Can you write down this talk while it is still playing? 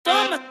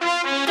toma,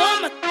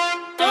 toma,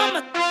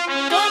 toma,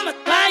 toma,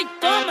 vai,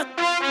 toma,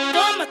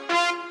 toma,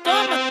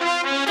 toma,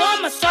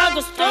 toma, só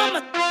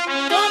gostoma,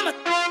 toma,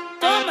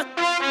 toma,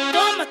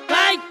 toma,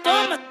 vai,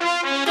 toma,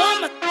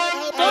 toma,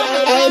 toma.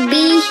 AB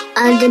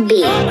on the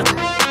beat.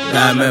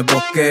 Dá-me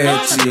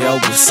boquete, ao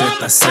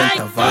buceta,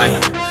 senta, vai.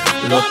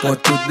 Louco,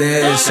 tu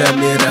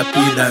deixa-me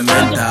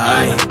rapidamente,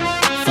 ai.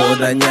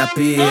 Foda minha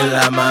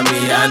pila,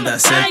 mami, anda,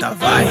 senta,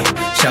 vai.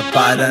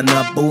 Chapada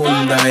na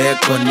bunda, é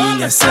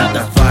coninha,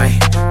 senta, vai.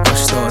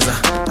 Gostosa,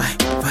 ai,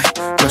 vai,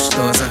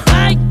 gostosa.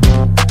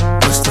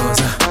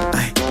 Gostosa,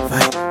 ai,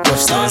 vai,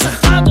 gostosa.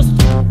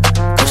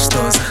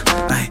 Gostosa,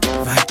 ai,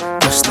 vai,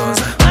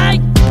 gostosa.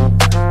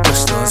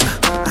 Gostosa,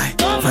 ai,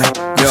 vai,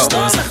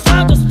 gostosa.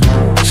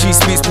 She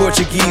speaks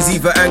Portuguese,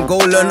 either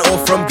Angolan or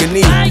from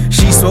Guinea.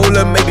 She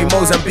swollen, maybe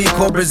Mozambique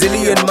or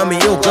Brazilian. Mami,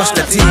 eu gosto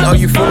de ti. Are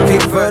you from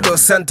Cape Verde or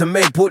Santa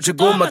May?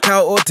 Portugal,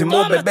 Macau or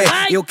Timor, bebê?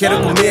 Eu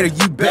quero comer,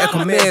 you better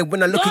comer.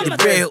 When I look at your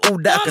bread, all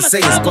that I can say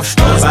is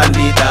gostosa.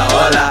 Bandida,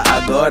 olha,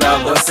 agora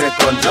você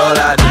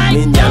controla de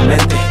minha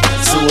mente.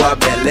 Sua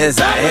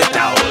beleza é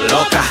tão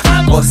louca,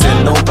 você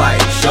não vai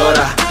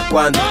chorar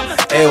quando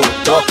eu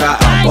toca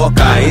a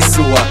boca e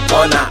sua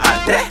cona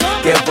até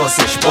que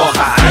você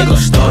esporra. Ai,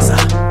 gostosa.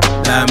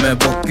 Dá-me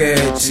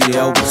boquete,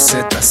 ao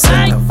buceta,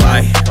 senta,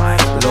 vai.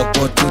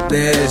 Louco, tu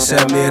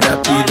deixa-me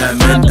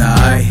rapidamente,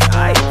 ai.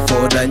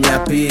 Foda minha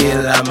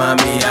pila,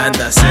 mami,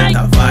 anda,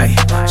 senta, vai.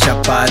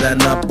 Chapada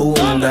na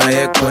bunda,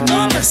 é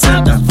coninha,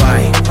 senta,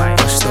 vai.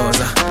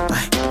 Gostosa,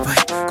 ai, vai,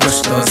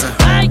 gostosa.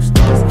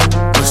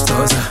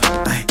 Gostosa,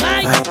 ai,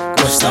 vai,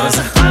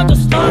 gostosa.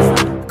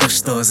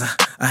 Gostosa,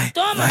 ai,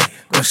 vai,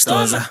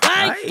 gostosa.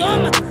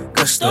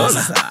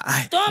 Gostosa,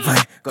 ai, vai,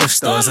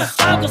 gostosa.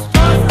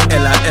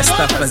 Ela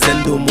está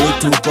fazendo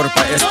muito, o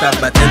corpo está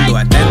batendo.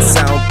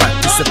 Atenção,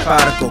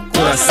 participar com o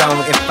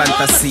coração é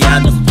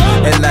fantasiando.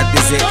 Ela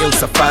diz eu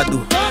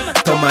safado,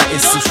 toma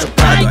isso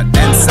chocado.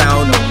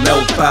 Atenção no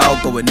meu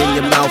palco, in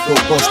your mouth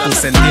eu gosto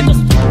sentindo.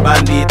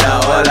 Bandida,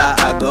 olha,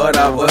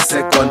 agora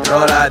você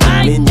controla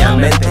de minha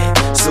mente.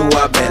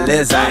 Sua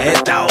beleza é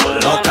tão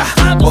louca,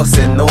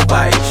 você não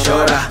vai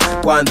chorar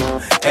quando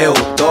eu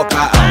toca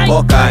a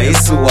boca e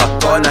sua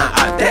cona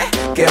até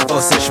que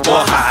você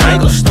esporra. Ai,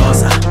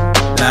 gostosa.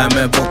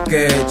 Dá-me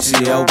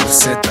boquete, ao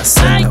buceta,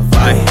 senta,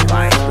 vai.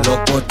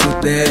 Louco, tu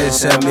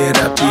deixa-me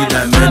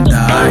rapidamente,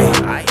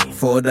 ai.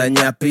 Foda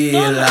minha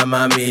pila,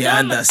 mami,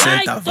 anda,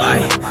 senta,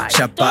 vai.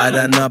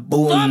 Chapada na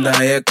bunda,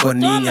 é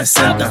coninha,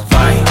 senta,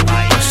 vai.